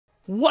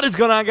What is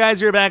going on,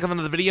 guys? We're back with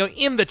another video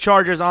in the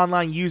Chargers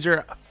Online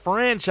User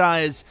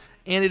franchise,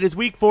 and it is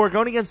Week 4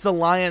 going against the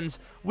Lions.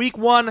 Week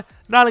 1,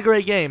 not a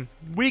great game.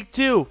 Week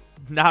 2,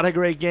 not a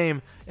great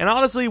game. And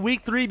honestly,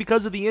 Week 3,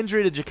 because of the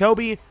injury to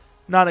Jacoby,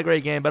 not a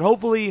great game. But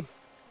hopefully,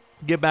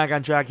 get back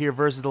on track here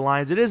versus the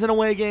Lions. It is an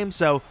away game,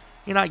 so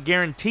you're not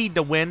guaranteed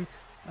to win.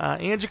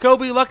 And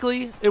Jacoby,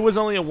 luckily, it was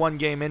only a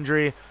one-game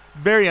injury.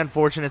 Very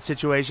unfortunate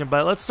situation.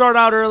 But let's start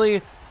out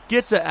early,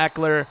 get to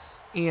Eckler.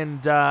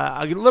 And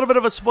a little bit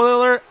of a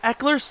spoiler,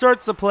 Eckler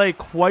starts to play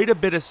quite a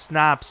bit of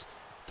snaps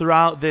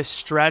throughout this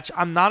stretch.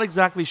 I'm not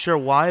exactly sure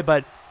why,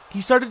 but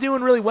he started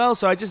doing really well,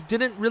 so I just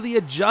didn't really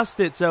adjust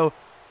it. So,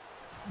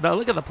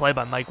 look at the play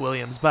by Mike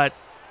Williams. But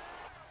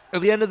at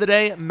the end of the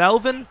day,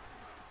 Melvin,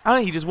 I don't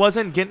know, he just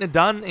wasn't getting it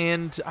done.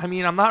 And, I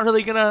mean, I'm not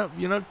really going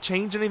to,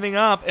 change anything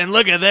up. And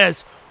look at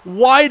this.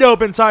 Wide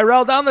open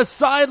Tyrell down the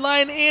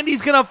sideline, and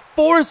he's going to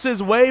force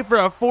his way for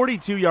a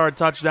 42-yard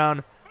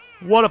touchdown.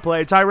 What a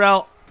play.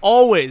 Tyrell,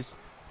 always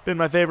been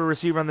my favorite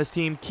receiver on this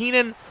team.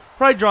 Keenan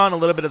probably drawing a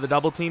little bit of the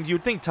double teams. You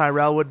would think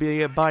Tyrell would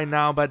be by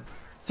now, but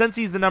since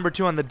he's the number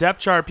 2 on the depth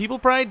chart, people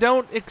probably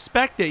don't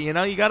expect it. You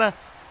got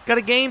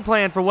a game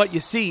plan for what you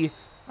see.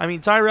 I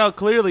mean, Tyrell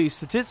clearly,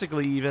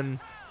 statistically even,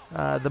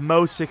 the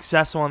most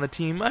successful on the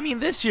team. I mean,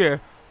 this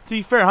year, to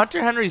be fair,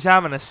 Hunter Henry's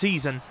having a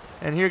season.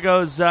 And here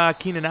goes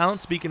Keenan Allen,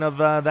 speaking of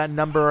that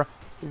number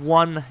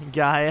 1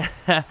 guy.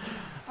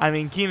 I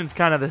mean, Keenan's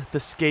kind of the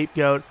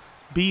scapegoat.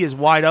 B is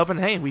wide open.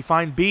 Hey, we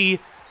find B.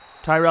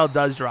 Tyrell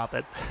does drop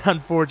it,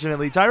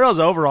 unfortunately. Tyrell's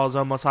overall is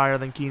almost higher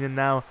than Keenan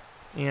now.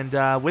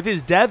 And with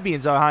his dev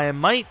being so high, it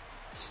might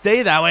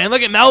stay that way. And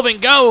look at Melvin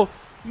go.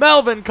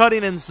 Melvin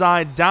cutting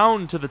inside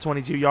down to the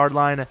 22-yard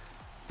line.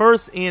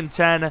 1st and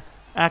 10.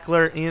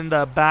 Eckler in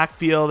the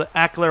backfield.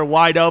 Eckler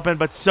wide open,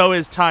 but so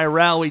is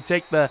Tyrell. We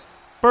take the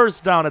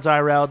first down to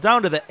Tyrell,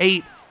 down to the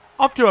 8.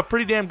 Off to a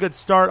pretty damn good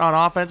start on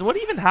offense. What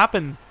even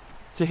happened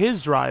to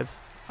his drive?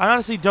 I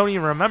honestly don't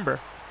even remember.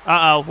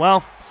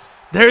 Well,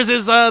 there's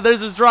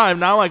his drive.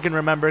 Now I can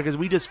remember because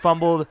we just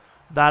fumbled.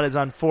 That is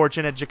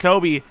unfortunate.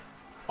 Jacoby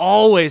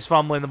always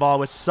fumbling the ball,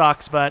 which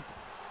sucks, but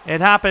it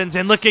happens.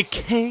 And look at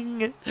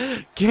King.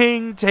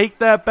 King, take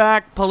that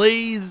back,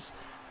 please.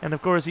 And,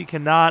 of course, he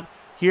cannot.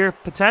 Here,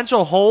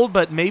 potential hold,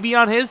 but maybe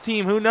on his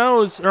team. Who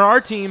knows? Or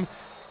our team.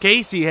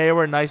 Casey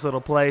Hayward, nice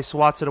little play.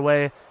 Swats it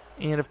away.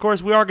 And, of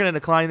course, we are going to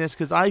decline this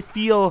because I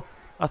feel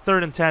a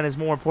 3rd and 10 is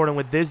more important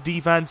with this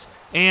defense.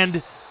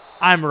 And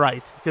I'm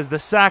right, because the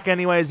sack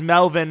anyways,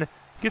 Melvin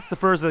gets the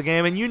first of the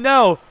game, and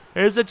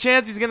there's a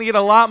chance he's going to get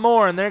a lot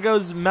more, and there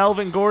goes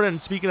Melvin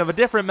Gordon, speaking of a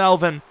different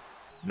Melvin.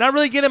 Not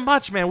really getting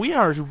much, man. We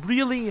are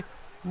really,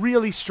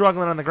 really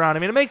struggling on the ground. I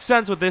mean, it makes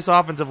sense with this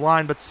offensive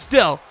line, but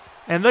still.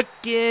 And look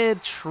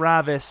at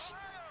Travis.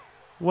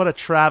 What a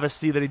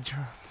travesty that he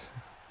dropped.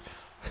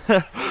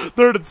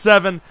 3rd and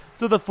 7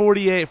 to the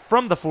 48,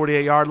 from the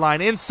 48-yard line,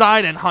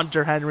 inside, and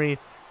Hunter Henry,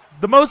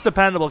 the most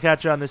dependable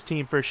catcher on this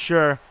team for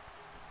sure,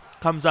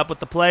 comes up with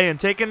the play and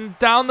taken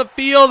down the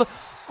field.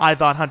 I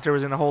thought Hunter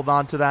was going to hold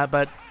on to that,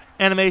 but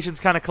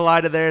animations kind of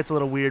collided there. It's a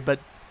little weird, but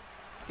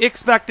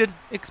expected.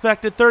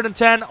 3rd and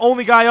 10,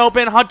 only guy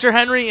open, Hunter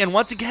Henry, and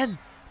once again,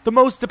 the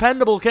most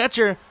dependable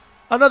catcher.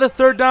 Another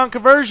 3rd down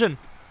conversion.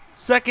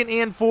 2nd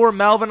and 4,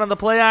 Melvin on the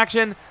play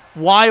action.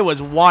 Y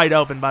was wide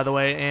open, by the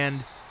way,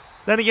 and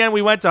then again,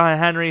 we went to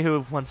Henry,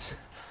 who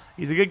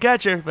he's a good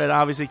catcher, but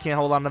obviously can't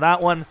hold on to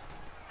that one.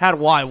 Had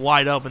Y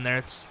wide open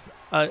there.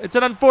 It's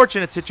an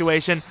unfortunate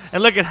situation.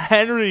 And look at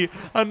Henry,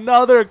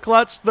 another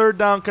clutch 3rd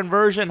down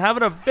conversion,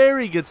 having a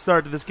very good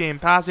start to this game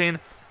passing.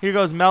 Here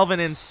goes Melvin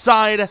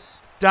inside,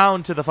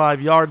 down to the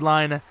 5-yard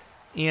line,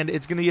 and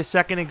it's going to be a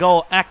 2nd and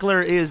goal.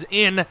 Eckler is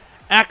in.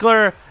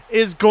 Eckler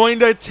is going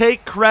to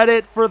take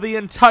credit for the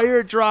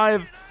entire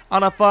drive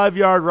on a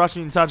 5-yard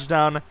rushing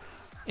touchdown,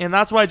 and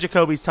that's why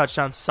Jacoby's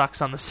touchdown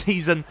sucks on the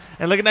season.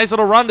 And look at a nice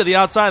little run to the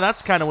outside.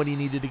 That's kind of what he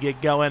needed to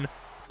get going.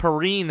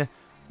 Perrine.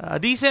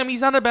 D-Sam,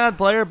 he's not a bad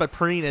player, but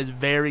Perrine is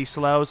very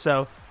slow,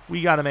 so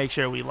we got to make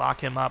sure we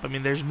lock him up. I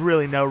mean, there's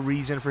really no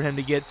reason for him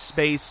to get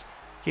space.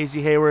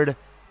 Casey Hayward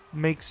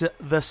makes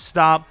the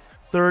stop.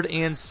 3rd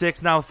and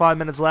 6, now with 5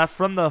 minutes left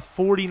from the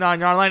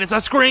 49-yard line. It's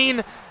a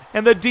screen,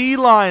 and the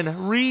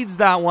D-line reads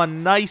that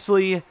one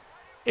nicely.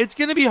 It's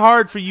going to be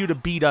hard for you to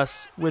beat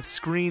us with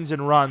screens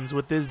and runs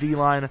with this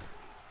D-line.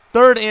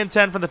 3rd and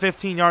 10 from the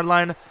 15-yard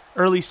line.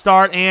 Early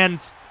start, and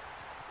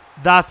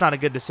that's not a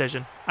good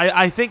decision.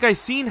 I think I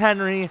seen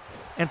Henry,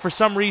 and for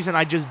some reason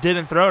I just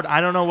didn't throw it. I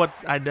don't know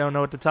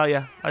what to tell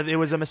you. It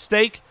was a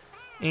mistake,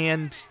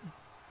 and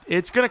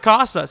it's going to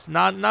cost us.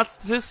 Not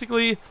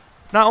statistically,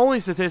 not only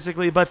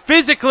statistically, but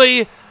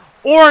physically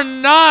or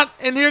not.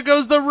 And here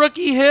goes the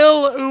rookie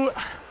Hill, who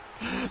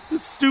the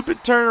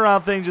stupid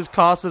turnaround thing just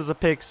cost us a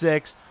pick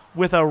 6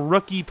 with a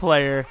rookie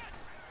player.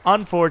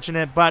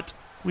 Unfortunate, but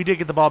we did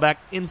get the ball back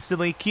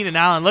instantly. Keenan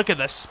Allen, look at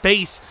the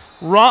space.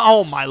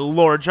 Oh, my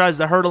Lord. Tries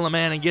to hurdle a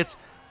man and gets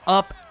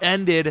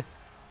upended.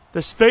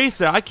 The space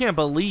there, I can't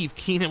believe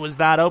Keenan was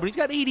that open. He's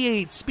got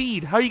 88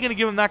 speed. How are you going to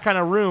give him that kind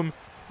of room?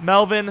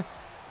 Melvin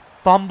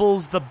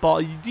fumbles the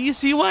ball. Do you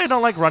see why I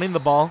don't like running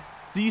the ball?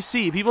 do you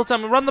see? People tell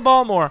me, run the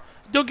ball more.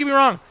 Don't get me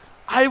wrong.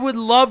 I would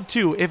love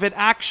to if it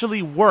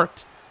actually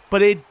worked,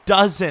 but it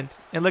doesn't.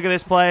 And look at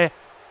this play.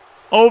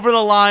 Over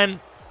the line.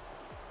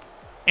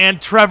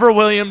 And Trevor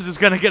Williams is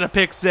going to get a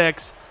pick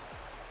six.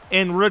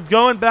 And we're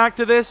going back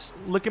to this,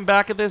 looking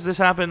back at this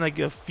happened like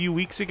a few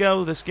weeks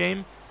ago, this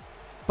game.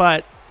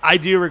 But I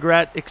do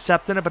regret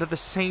accepting it. But at the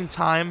same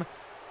time,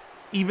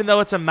 even though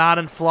it's a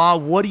Madden flaw,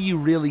 what do you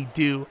really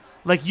do?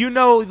 Like you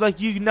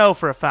know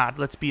for a fact,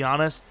 let's be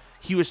honest,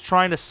 he was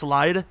trying to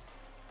slide,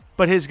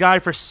 but his guy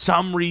for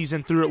some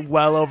reason threw it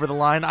well over the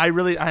line.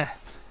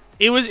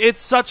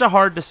 It's such a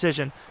hard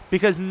decision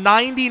because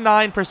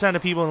 99%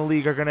 of people in the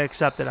league are going to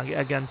accept it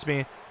against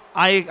me.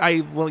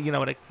 Well, you know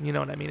what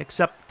I mean.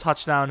 Accept the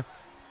touchdown.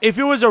 If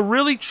it was a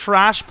really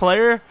trash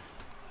player,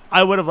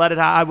 I would have let it.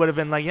 I would have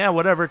been like, yeah,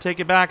 whatever, take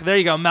it back. There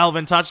you go,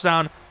 Melvin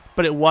touchdown.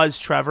 But it was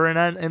Trevor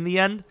in the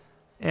end.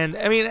 And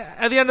I mean,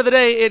 at the end of the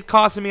day, it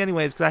costed me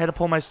anyways because I had to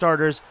pull my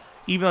starters,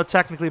 even though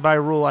technically by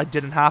rule I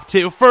didn't have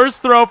to.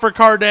 First throw for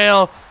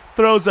Cardale,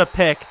 throws a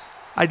pick.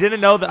 I didn't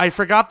know that. I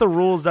forgot the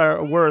rules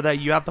that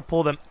you have to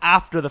pull them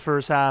after the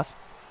first half,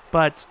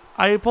 but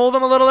I pulled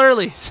them a little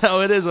early,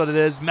 so it is what it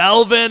is.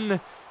 Melvin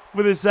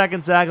with his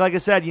second sack. Like I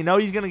said, you know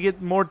he's going to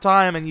get more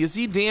time, and you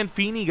see Dan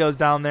Feeney goes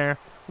down there.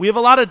 We have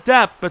a lot of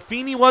depth, but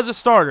Feeney was a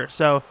starter,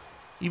 so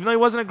even though he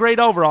wasn't a great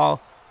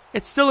overall,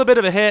 it's still a bit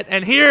of a hit.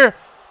 And here,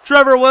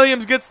 Trevor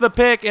Williams gets the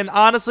pick, and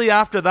honestly,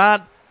 after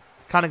that,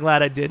 kind of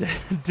glad I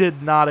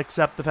did not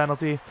accept the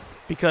penalty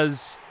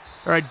because,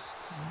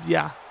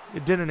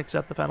 it didn't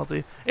accept the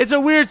penalty. It's a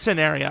weird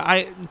scenario.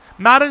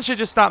 Madden should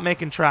just stop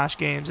making trash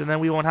games, and then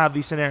we won't have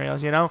these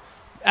scenarios, you know?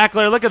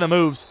 Eckler, look at the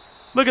moves.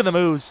 Look at the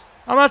moves.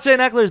 I'm not saying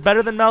Eckler is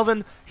better than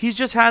Melvin. He's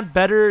just had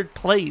better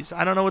plays.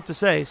 I don't know what to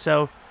say.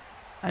 So,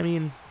 I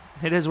mean,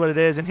 it is what it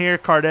is. And here,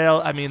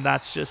 Cardale, I mean,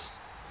 that's just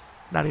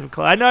not even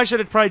close. I know I should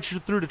have probably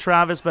threw to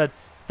Travis, but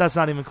that's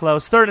not even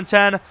close. 3rd and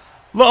 10.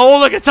 Oh,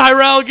 look at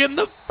Tyrell getting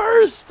the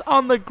first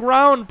on the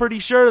ground, pretty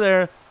sure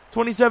there.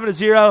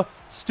 27-0.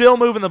 Still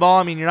moving the ball.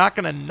 I mean, you're not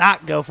going to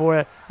not go for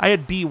it. I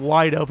had B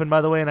wide open,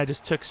 by the way, and I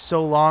just took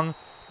so long.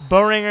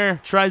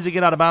 Boehringer tries to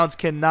get out of bounds.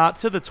 Cannot.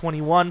 To the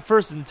 21.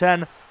 1st and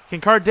 10.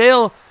 Can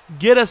Cardale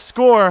get a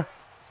score?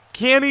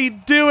 Can he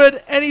do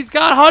it? And he's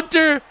got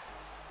Hunter.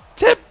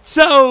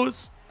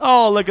 Tiptoes.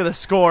 Oh, look at the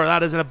score.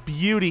 That is a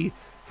beauty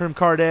from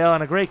Cardale,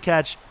 and a great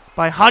catch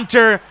by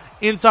Hunter.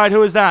 Inside,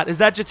 who is that? Is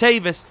that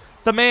Jatavis?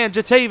 The man,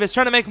 Jatavis,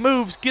 trying to make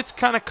moves. Gets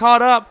kind of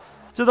caught up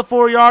to the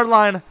 4-yard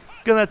line.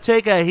 Gonna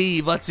take a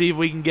heave. Let's see if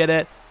we can get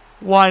it.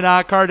 Why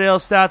not?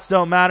 Cardale's stats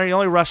don't matter. He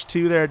only rushed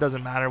 2 there. It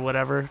doesn't matter.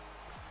 Whatever.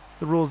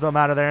 The rules don't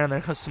matter there. And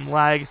there was some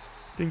lag.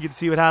 Didn't get to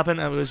see what happened.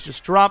 It was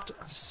just dropped.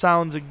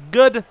 Sounds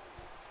good.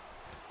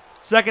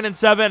 2nd and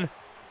 7.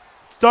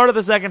 Start of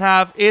the second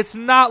half. It's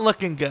not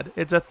looking good.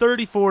 It's a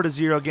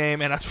 34-0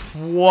 game. And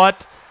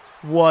what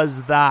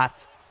was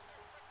that?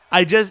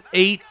 I just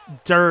ate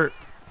dirt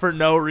for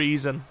no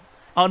reason.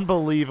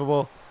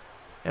 Unbelievable.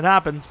 It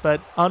happens,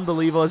 but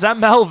unbelievable. Is that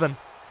Melvin?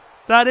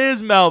 That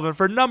is Melvin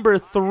for number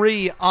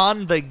 3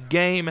 on the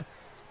game.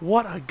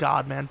 What a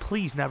god, man.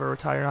 Please never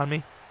retire on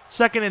me.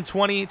 2nd and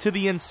 20 to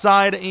the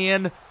inside,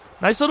 and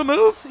nice little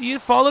move. He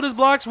followed his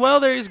blocks well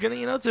there. He's going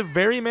to, it's a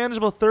very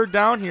manageable 3rd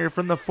down here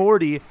from the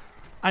 40.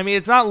 I mean,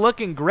 it's not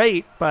looking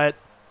great, but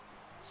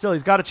still,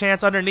 he's got a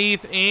chance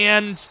underneath,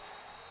 and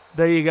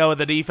there you go with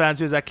the defense.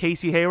 Is that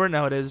Casey Hayward?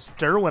 No, it is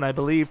Derwin, I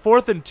believe.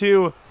 4th and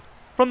 2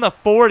 from the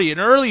 40. An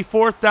early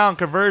 4th down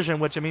conversion,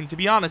 which, I mean, to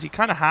be honest, he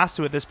kind of has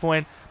to at this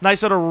point.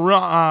 Nice little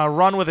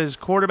run with his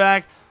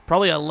quarterback.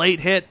 Probably a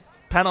late hit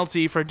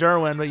penalty for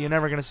Derwin, but you're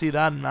never going to see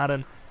that in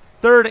Madden.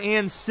 3rd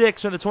and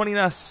 6 from the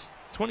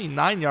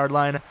 29-yard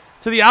line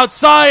to the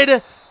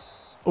outside.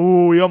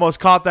 Ooh, he almost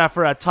caught that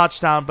for a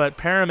touchdown, but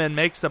Perriman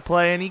makes the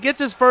play, and he gets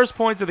his first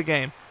points of the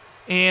game.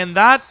 And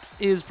that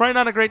is probably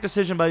not a great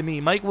decision by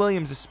me. Mike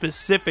Williams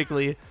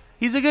specifically,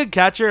 he's a good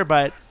catcher,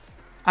 but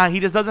he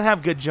just doesn't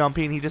have good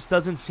jumping. He just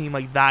doesn't seem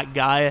like that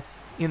guy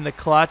in the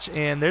clutch.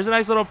 And there's a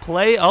nice little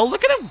play. Oh,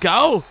 look at him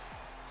go.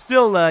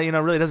 Still,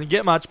 really doesn't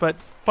get much, but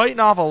fighting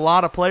off a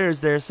lot of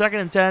players there. 2nd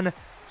and 10,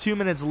 2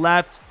 minutes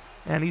left,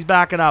 and he's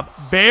backing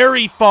up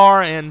very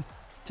far and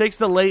takes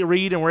the late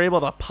read, and we're able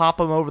to pop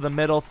him over the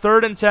middle.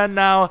 3rd and 10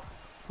 now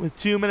with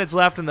 2 minutes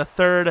left in the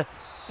 3rd.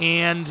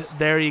 And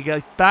there you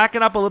go.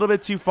 Backing up a little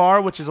bit too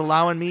far, which is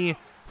allowing me,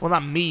 well,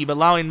 not me, but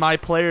allowing my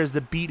players to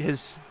beat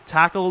his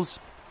tackles.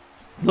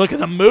 Look at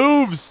the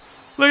moves.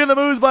 Look at the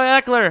moves by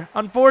Eckler.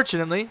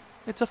 Unfortunately,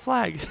 it's a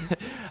flag.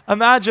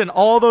 Imagine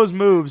all those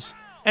moves,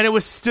 and it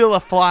was still a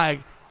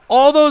flag.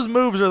 All those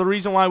moves are the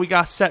reason why we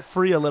got set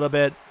free a little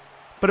bit.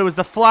 But it was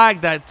the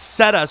flag that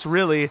set us,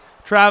 really.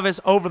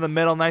 Travis over the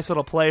middle. Nice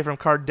little play from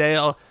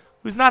Cardale,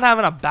 who's not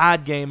having a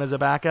bad game as a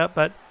backup,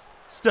 but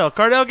still,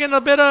 Cardale getting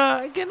a bit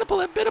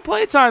of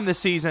play time this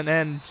season,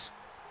 and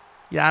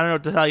yeah, I don't know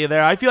what to tell you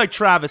there. I feel like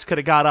Travis could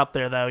have got up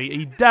there, though.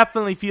 He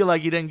definitely feel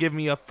like he didn't give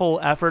me a full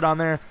effort on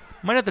there.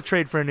 Might have to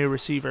trade for a new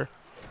receiver.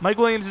 Mike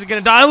Williams is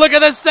going to die. Look at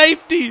the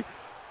safety!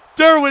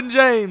 Derwin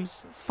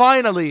James.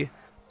 Finally,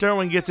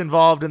 Derwin gets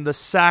involved in the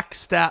sack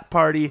stat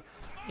party,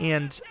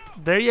 And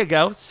there you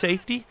go.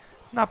 Safety.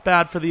 Not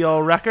bad for the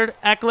old record.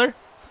 Eckler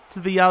to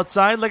the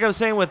outside. Like I was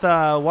saying with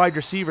wide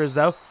receivers,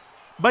 though.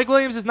 Mike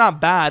Williams is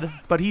not bad,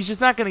 but he's just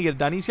not going to get it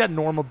done. He's got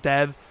normal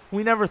dev.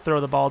 We never throw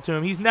the ball to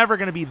him. He's never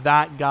going to be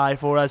that guy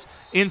for us.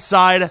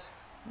 Inside.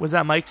 Was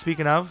that Mike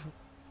speaking of?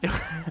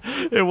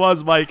 It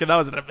was Mike, and that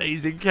was an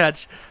amazing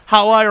catch.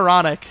 How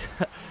ironic.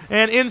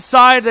 And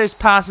inside, there's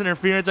pass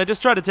interference. I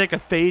just tried to take a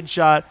fade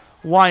shot.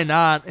 Why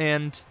not?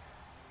 And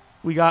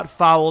we got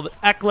fouled.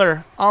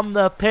 Eckler on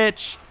the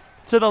pitch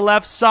to the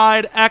left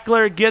side.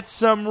 Eckler gets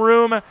some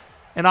room.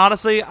 And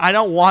honestly, I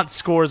don't want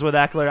scores with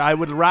Eckler. I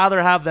would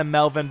rather have them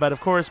Melvin. But, of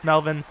course,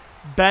 Melvin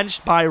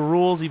benched by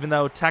rules, even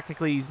though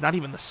technically he's not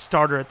even the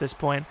starter at this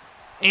point.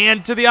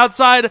 And to the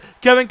outside,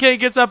 Kevin K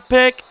gets a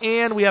pick,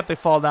 and we have to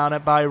fall down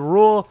it by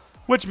rule,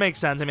 which makes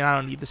sense. I mean, I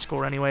don't need the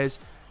score anyways.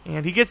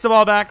 And he gets the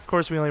ball back. Of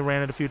course, we only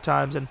ran it a few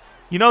times. And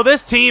you know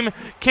this team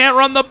can't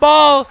run the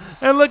ball.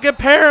 And look at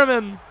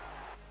Perriman.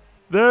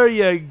 There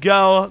you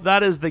go.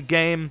 That is the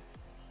game.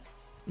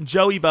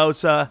 Joey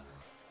Bosa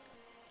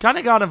kind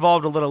of got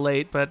involved a little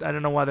late, but I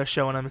don't know why they're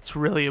showing him.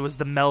 It was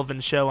the Melvin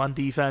show on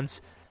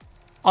defense.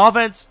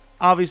 Offense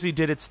obviously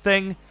did its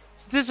thing.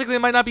 Statistically, it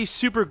might not be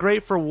super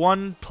great for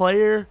one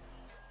player.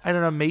 I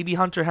don't know, maybe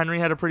Hunter Henry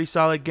had a pretty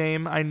solid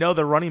game. I know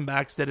the running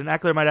backs did, and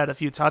Eckler might have had a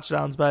few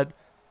touchdowns, but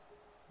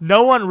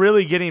no one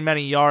really getting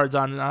many yards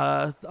on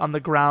the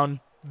ground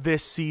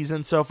this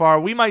season so far.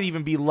 We might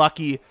even be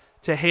lucky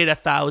to hit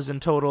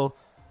 1,000 total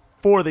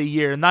for the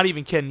year. Not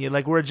even kidding you.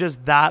 Like, we're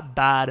just that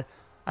bad.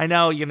 I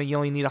know, you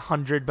only need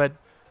 100, but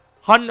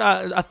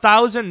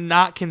 1,000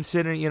 not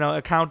considering,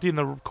 accounting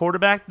the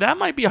quarterback, that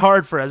might be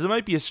hard for us. It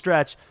might be a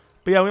stretch.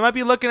 But yeah, we might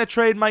be looking to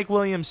trade Mike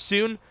Williams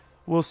soon.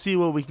 We'll see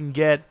what we can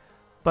get.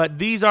 But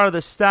these are the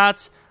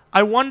stats.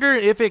 I wonder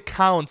if it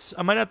counts.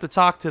 I might have to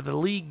talk to the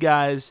league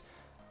guys.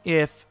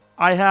 If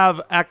I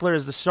have Eckler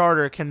as the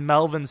starter, can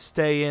Melvin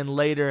stay in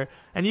later?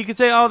 And you could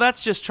say, oh,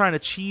 that's just trying to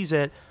cheese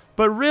it.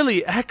 But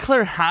really,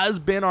 Eckler has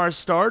been our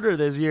starter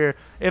this year.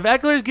 If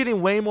Eckler's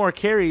getting way more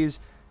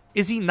carries,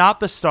 is he not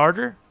the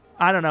starter?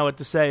 I don't know what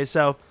to say.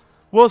 So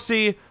we'll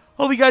see.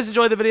 Hope you guys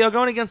enjoyed the video.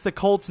 Going against the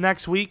Colts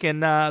next week,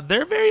 and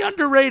they're very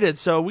underrated,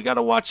 so we got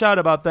to watch out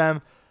about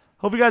them.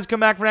 Hope you guys come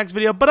back for next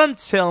video, but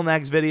until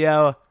next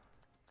video,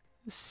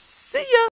 see ya!